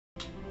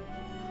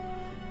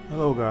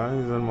Hello guys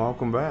and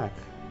welcome back.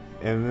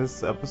 In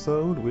this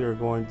episode we are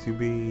going to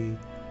be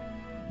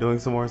doing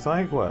some more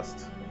side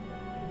quests.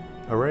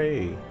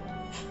 Hooray!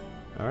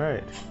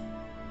 Alright.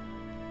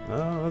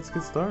 Let's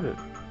get started.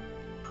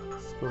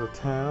 Let's go to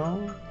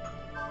town.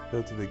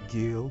 Go to the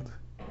guild.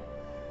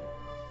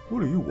 What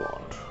do you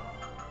want?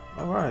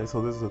 Alright,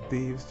 so there's a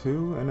Thieves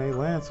 2 and a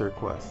Lancer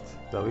quest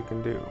that we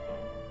can do.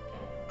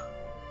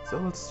 So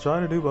let's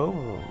try to do both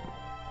of them.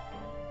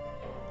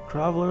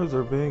 Travelers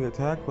are being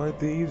attacked by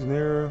thieves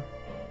near...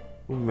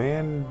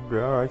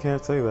 I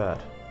can't say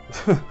that.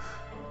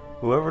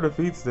 Whoever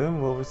defeats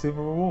them will receive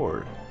a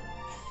reward.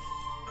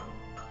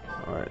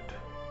 Alright.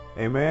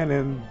 A man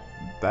in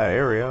that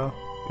area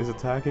is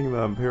attacking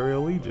the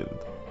Imperial Legion.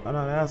 I'm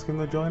not asking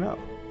to join up.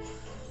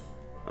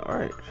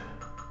 Alright.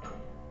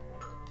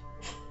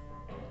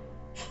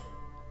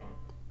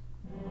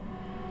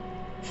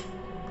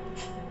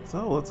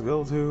 So let's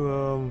go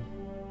to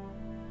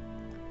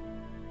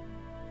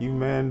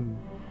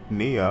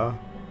Humania,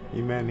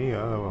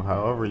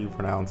 however you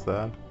pronounce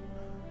that.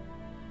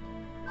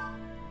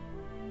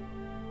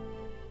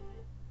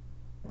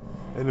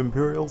 An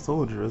Imperial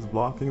soldier is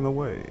blocking the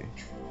way.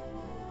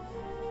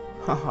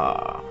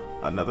 Haha,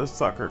 another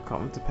sucker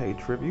come to pay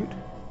tribute?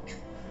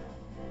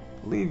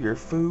 Leave your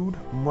food,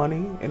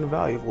 money, and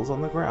valuables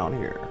on the ground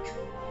here.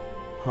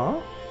 Huh?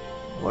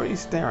 What are you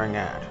staring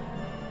at?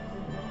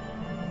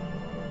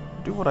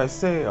 Do what I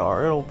say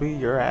or it'll be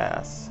your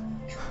ass.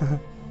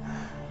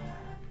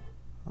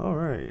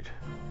 Alright.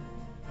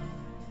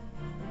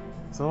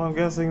 So I'm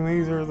guessing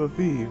these are the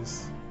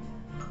thieves.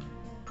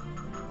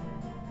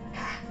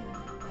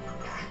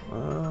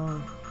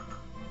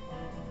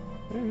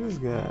 Who's this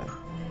guy?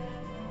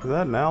 Is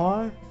that an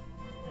ally?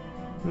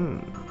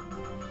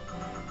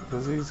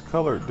 Because he's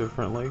colored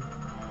differently.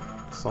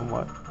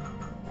 Somewhat.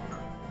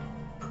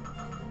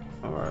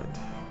 Alright.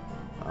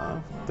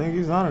 I think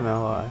he's not an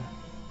ally.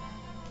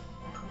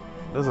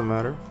 Doesn't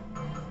matter.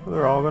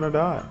 They're all gonna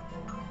die.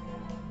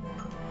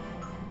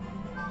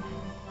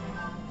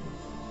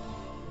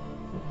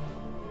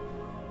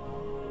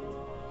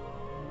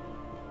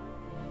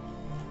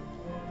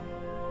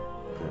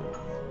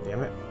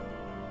 Damn it.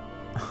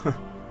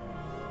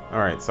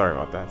 Alright, sorry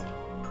about that.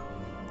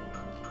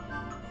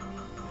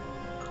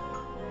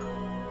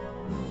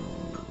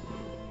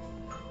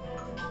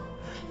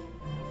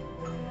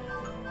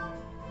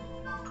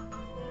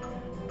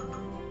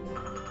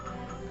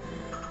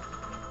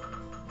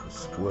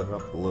 Split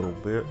up a little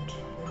bit.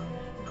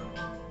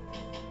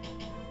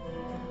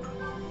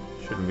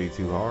 Shouldn't be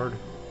too hard.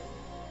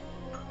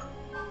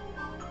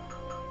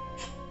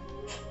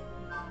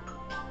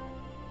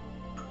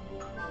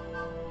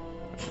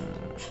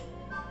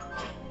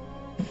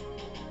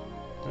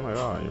 Oh my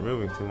god, you're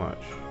moving too much.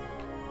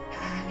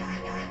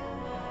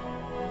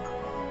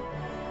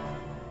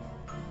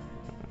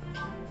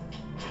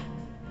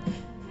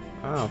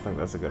 I don't think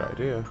that's a good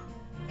idea.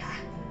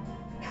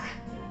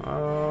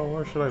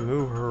 Where should I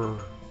move her?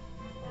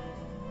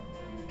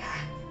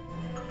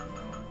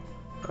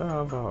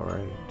 How about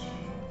right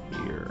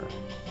here?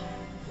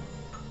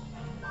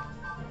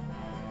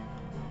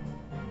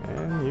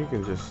 And you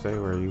can just stay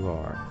where you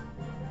are.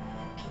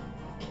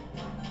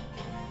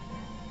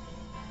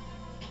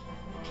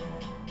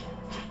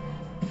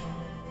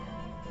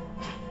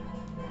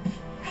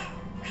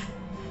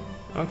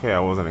 Okay, I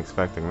wasn't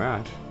expecting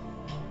that.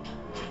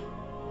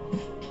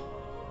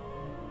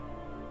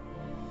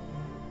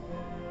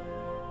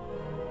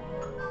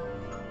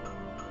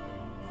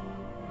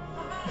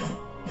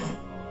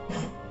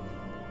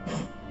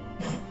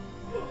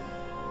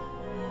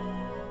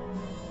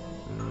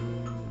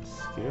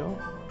 Skill?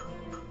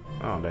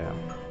 Oh, damn.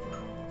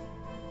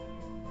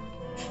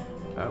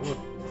 That would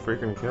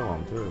freaking kill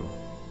him, too.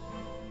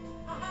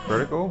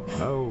 Critical?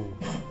 No.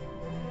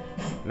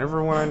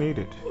 Never when I need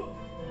it.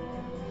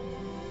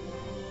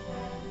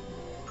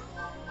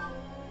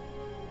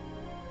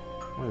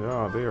 Oh my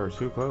god, they are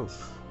too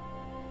close.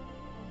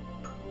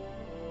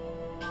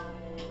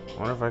 I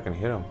wonder if I can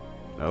hit them.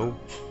 No.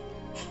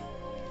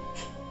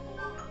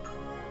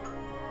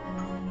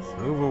 Let's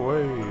move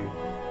away.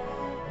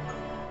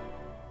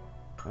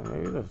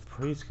 Maybe the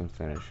priest can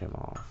finish him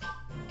off.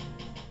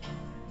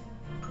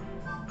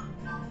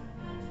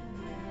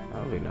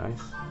 That would be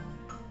nice.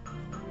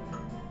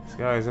 This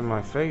guy's in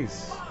my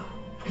face.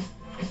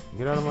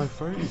 Get out of my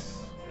face.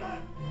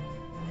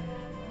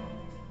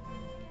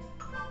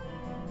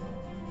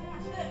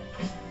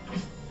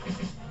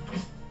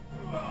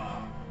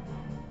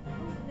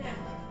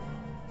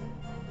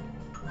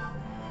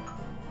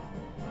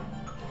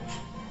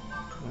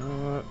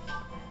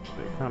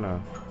 They kind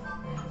of...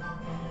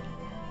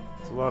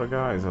 There's a lot of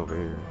guys over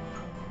here.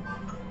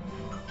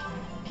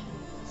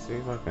 Let's see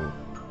if I can...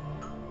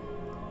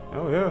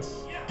 Oh,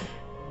 yes.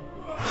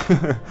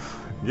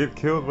 Get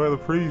killed by the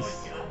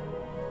priest.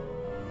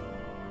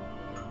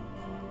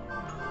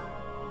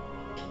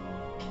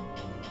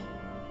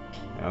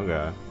 Oh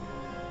god.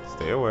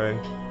 Stay away.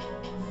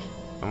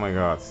 Oh my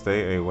god,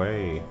 stay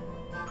away.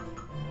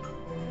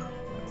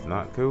 That's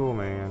not cool,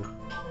 man.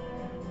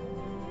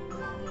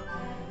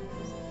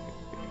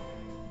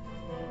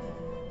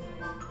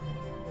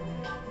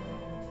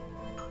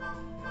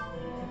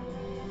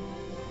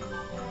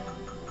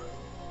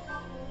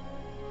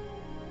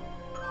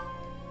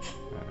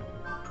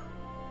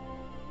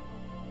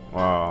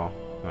 Wow.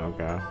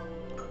 Okay.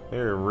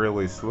 They're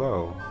really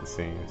slow, it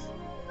seems.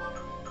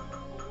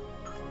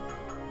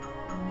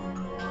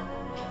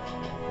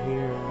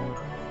 Here.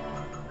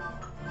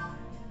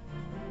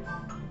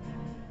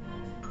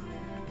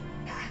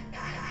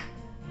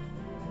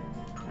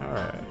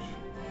 Alright.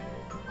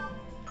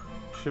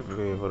 Should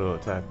be able to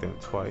attack them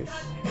twice.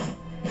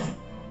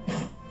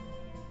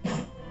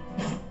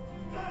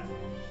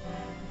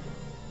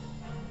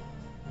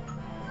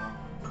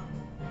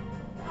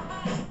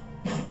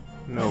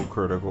 No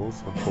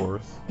criticals, of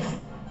course.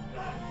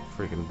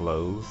 Freaking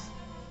blows.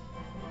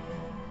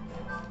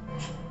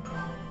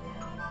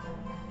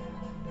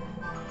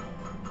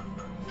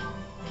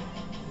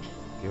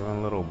 Give him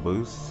a little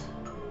boost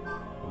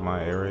with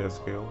my area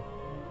skill.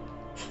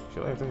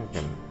 Actually, I think I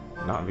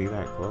can not be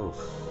that close.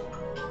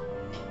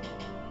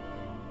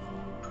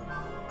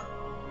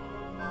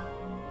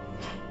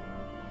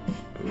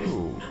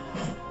 Ooh,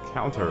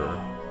 counter.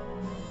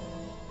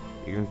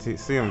 You can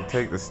see him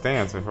take the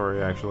stance before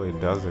he actually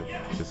does it,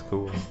 which is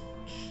cool.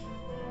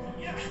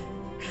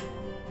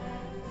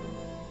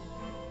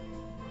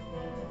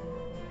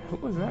 Who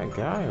was that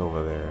guy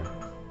over there?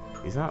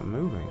 He's not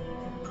moving.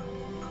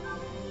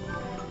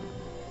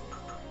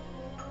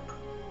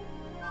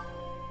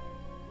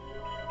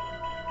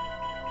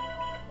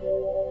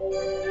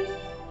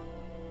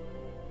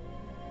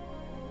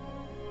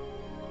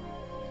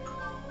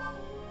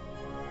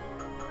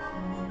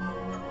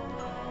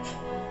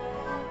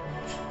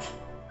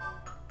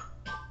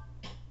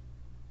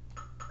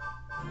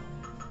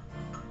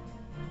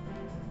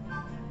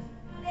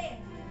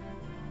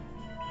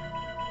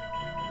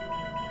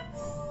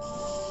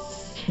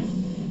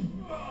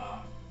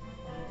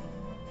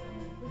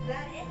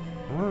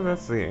 I wonder if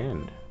that's the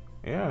end.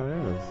 Yeah,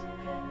 it is.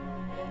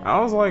 I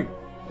was like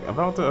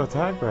about to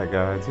attack that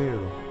guy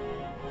too.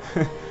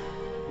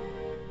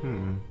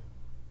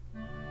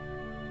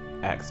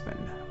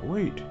 Axeman,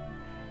 wait.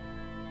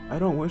 I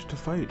don't wish to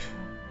fight.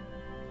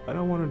 I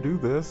don't want to do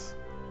this,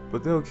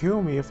 but they'll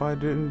kill me if I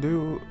didn't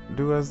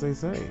do as they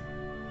say.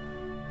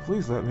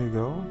 Please let me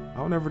go.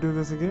 I'll never do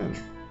this again.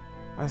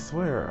 I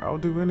swear, I'll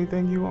do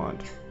anything you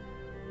want.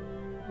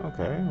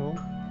 Okay, well,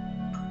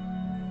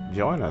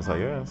 join us, I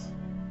guess.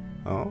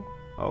 Oh,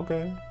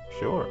 okay,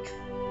 sure.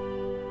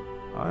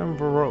 I'm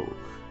Baroque.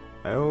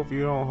 I hope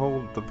you don't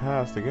hold the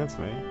past against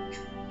me.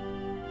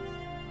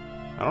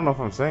 I don't know if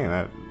I'm saying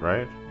that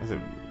right. Is it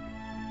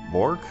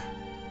Bork?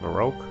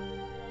 Baroque?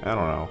 I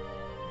don't know.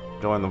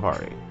 Join the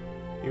party.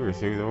 You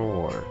receive the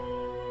reward.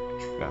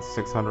 You got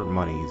 600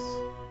 monies.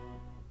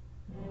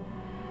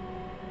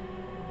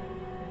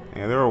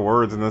 Yeah, there are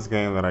words in this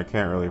game that I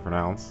can't really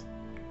pronounce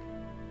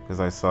because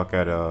I suck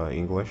at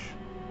English.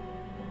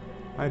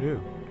 I do.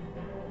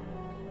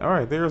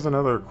 Alright, there's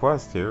another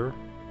quest here,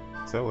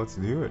 so let's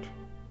do it.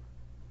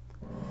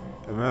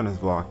 The man is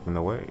blocking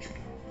the way.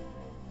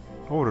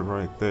 Hold it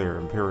right there,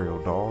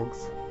 Imperial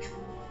dogs.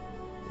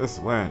 This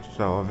lance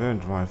shall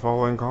avenge my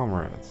fallen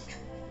comrades.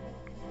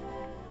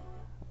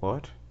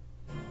 What?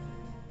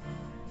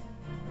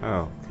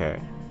 Okay.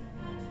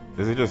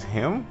 Is it just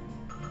him?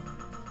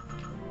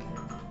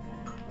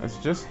 It's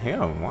just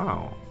him,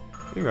 wow.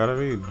 You gotta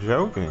be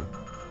joking.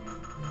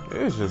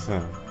 It is just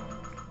him.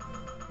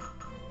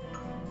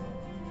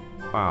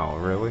 Wow,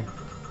 really?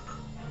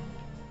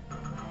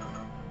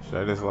 Should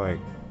I just like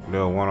do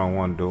a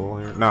one-on-one duel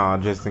here? Nah,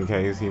 just in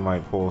case he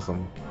might pull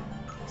some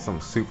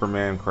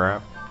Superman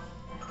crap.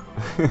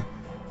 I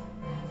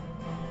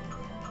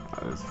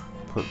just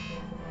put.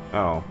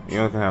 Oh, you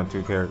only can have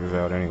 2 characters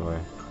out anyway.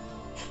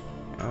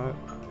 You know what?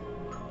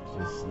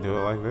 Just do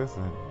it like this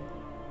then.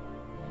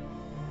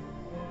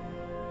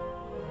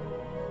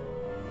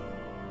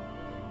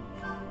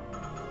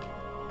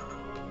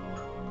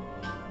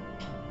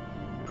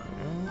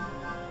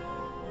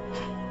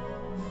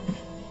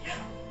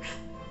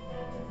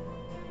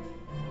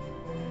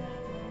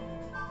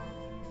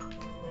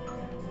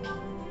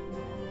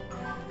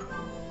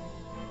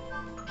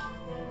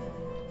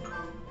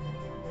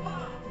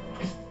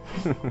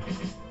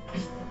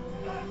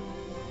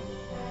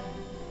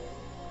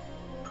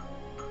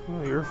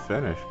 Well, you're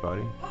finished,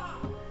 buddy.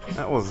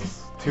 That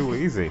was too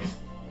easy.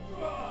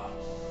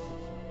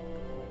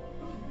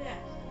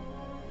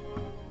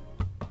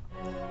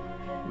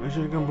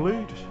 Mission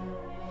complete.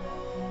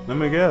 Let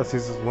me guess, he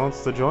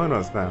wants to join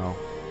us now,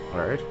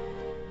 right?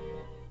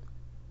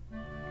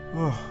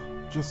 Ugh,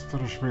 just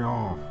finish me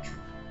off.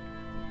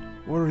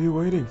 What are you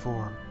waiting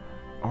for?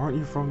 Aren't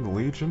you from the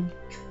Legion?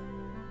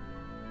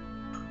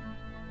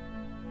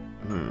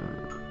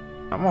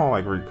 I'm all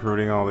like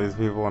recruiting all these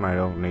people and I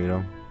don't need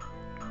them.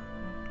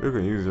 We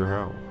could use your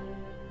help.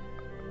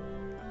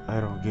 I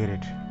don't get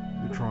it.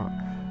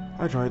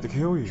 I tried to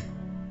kill you.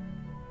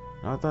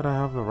 Not that I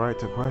have the right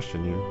to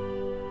question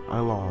you. I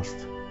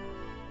lost.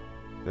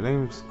 The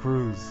name's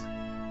Cruz.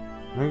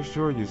 Make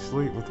sure you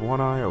sleep with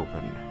one eye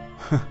open.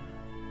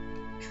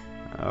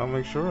 I'll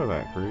make sure of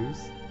that,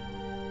 Cruz.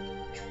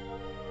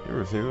 You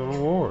received a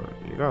reward.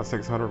 You got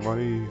 600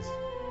 monies.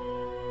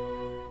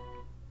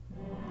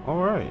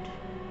 Alright.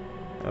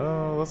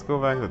 Let's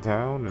go back to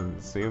town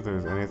and see if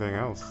there's anything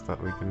else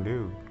that we can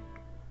do.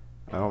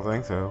 I don't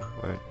think so,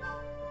 but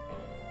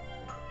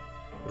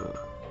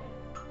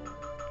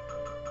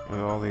with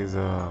all these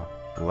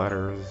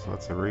letters,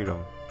 let's read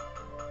them.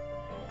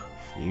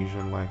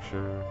 Fusion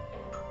lecture.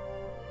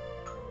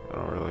 I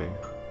don't really.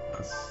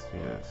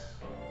 Yes.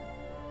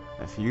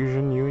 The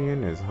Fusion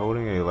Union is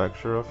holding a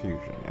lecture of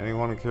fusion.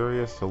 Anyone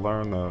curious to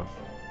learn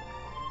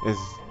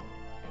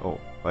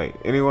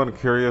anyone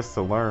curious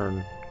to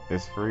learn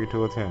is free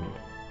to attend.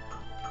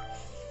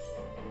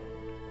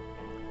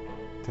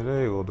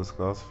 Today we'll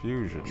discuss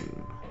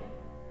fusion.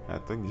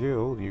 At the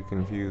guild, you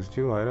can fuse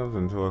two items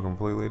into a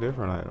completely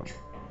different item.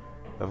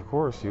 Of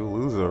course, you'll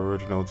lose the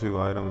original two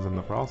items in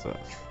the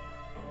process.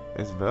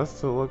 It's best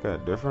to look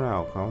at different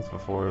outcomes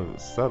before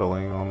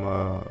settling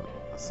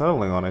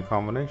on a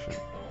combination.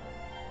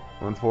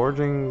 When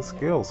forging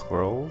skill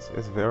scrolls,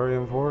 it's very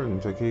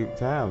important to keep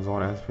tabs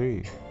on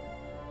SP.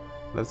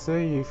 Let's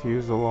say you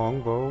fuse a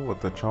longbow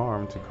with the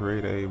charm to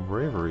create a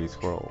bravery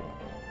scroll.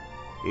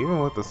 Even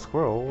with the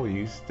scroll,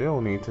 you still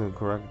need the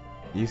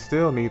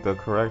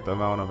correct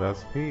amount of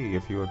SP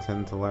if you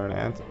intend to learn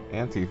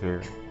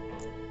anti-fear.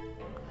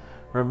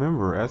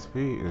 Remember,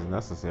 SP is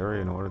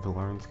necessary in order to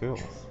learn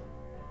skills.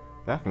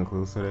 That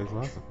concludes today's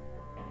lesson.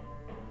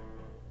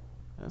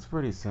 That's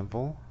pretty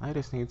simple. I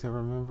just need to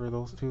remember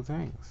those two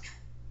things.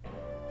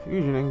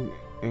 Fusion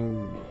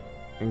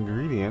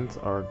ingredients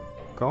are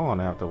gone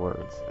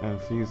afterwards,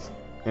 and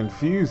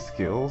fuse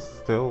skills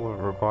still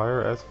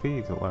require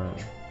SP to learn.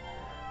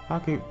 I'll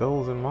keep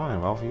those in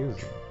mind while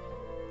fusing.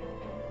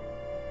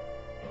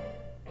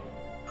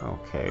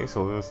 Okay,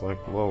 so there's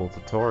like little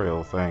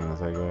tutorial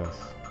things, I guess,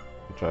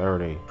 which I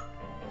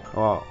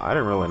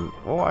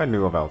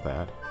knew about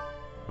that,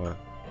 but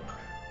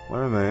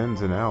learn the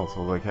ins and outs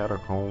of the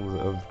catacombs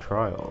of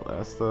trial.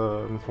 That's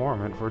the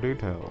informant for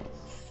details.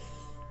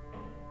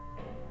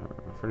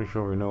 I'm pretty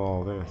sure we know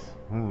all this.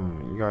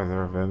 You guys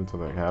ever been to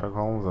the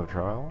catacombs of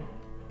trial?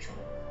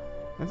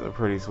 It's a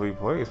pretty sweet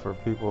place for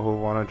people who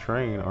want to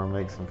train or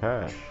make some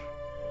cash.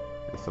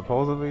 It's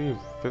supposedly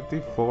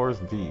 50 floors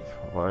deep,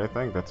 but I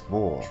think that's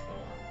bull.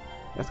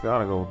 It's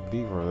gotta go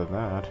deeper than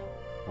that.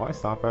 Why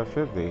stop at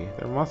 50?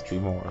 There must be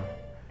more.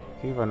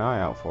 Keep an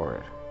eye out for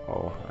it.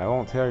 Oh, I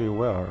won't tell you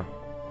where.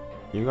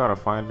 You gotta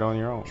find it on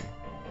your own.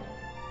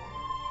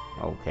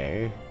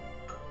 Okay.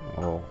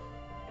 Well,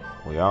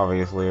 we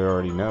obviously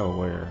already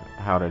know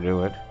how to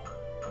do it.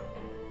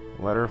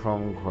 Letter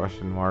from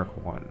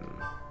 ?1.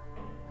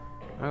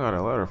 I got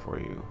a letter for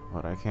you,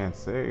 but I can't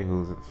say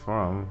who's it's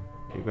from.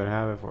 You can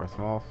have it for a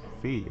small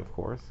fee, of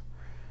course.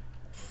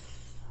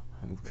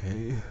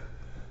 Okay.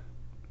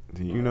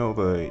 Do you know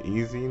the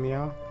easy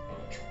now?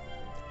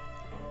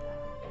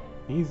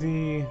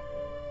 Easy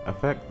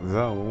effect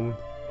zone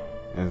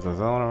is the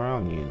zone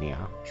around you,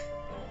 Nia.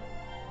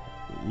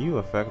 You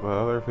affect the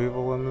other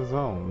people in the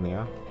zone,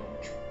 Nia.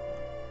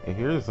 If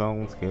your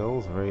zone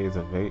skills raise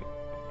evasion,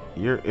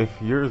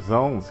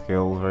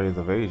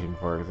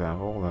 for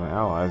example, then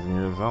allies in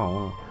your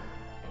zone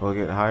will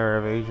get higher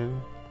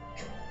evasion.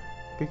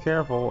 Be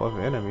careful of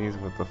enemies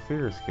with the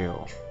fear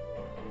skill.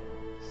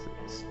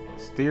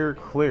 Steer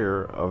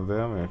clear of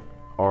them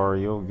or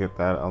you'll get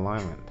that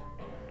alignment.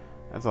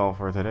 That's all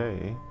for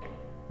today.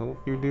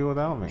 Hope you do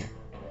without me.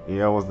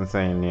 Yeah, I wasn't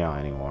saying yeah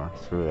anymore.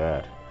 Screw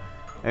that.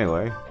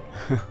 Anyway.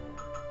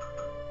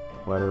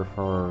 Letter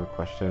for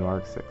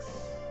 ?6.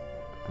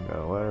 I got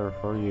a letter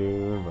for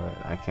you,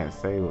 but I can't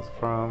say who it's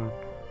from.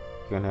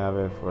 You can have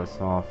it for a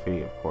small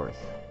fee, of course.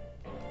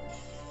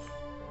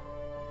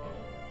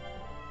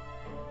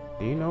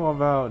 Do you know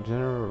about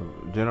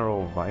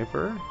General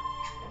Viper?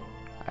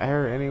 I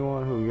heard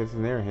anyone who gets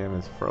near him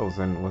is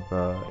frozen with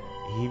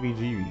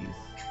heebie-jeebies.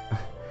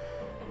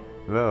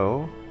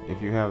 Though,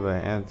 if you have the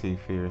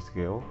anti-fear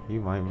skill,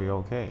 you might be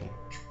okay.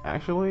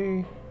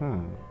 Actually,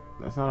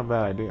 that's not a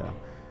bad idea.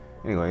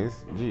 Anyways,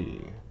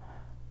 gee,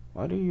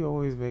 why do you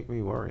always make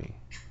me worry?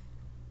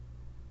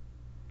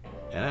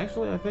 And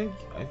actually, I think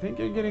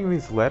you're getting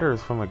these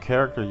letters from a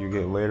character you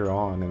get later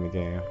on in the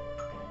game.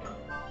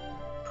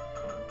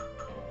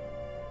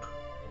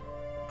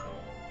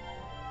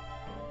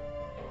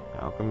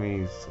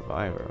 Alchemy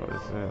Survivor, what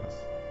is this?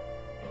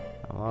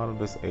 A lot of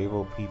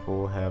disabled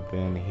people have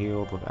been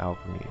healed with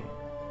alchemy.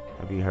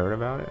 Have you heard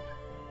about it?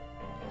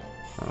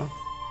 Huh?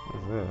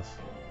 What is this?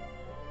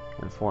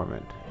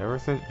 Informant. Ever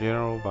since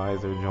General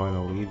Visor joined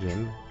the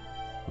Legion,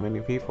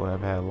 many people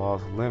have had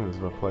lost limbs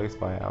replaced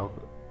by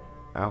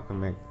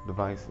alchemic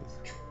devices.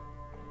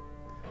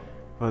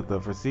 But the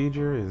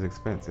procedure is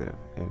expensive,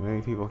 and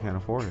many people can't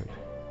afford it.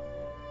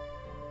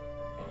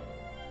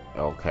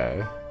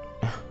 Okay.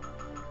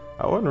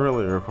 I wouldn't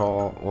really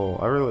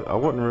I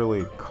wouldn't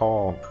really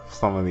call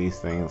some of these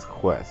things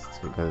quests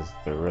because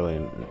they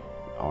really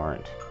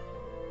aren't.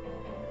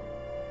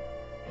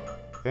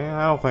 Yeah,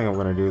 I don't think I'm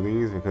gonna do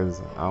these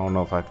because I don't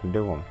know if I can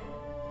do them.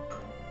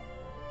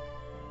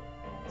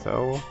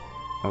 So,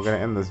 I'm gonna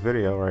end this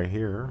video right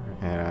here,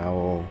 and I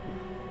will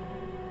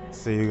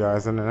see you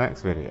guys in the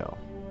next video.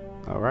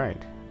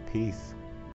 Alright, peace.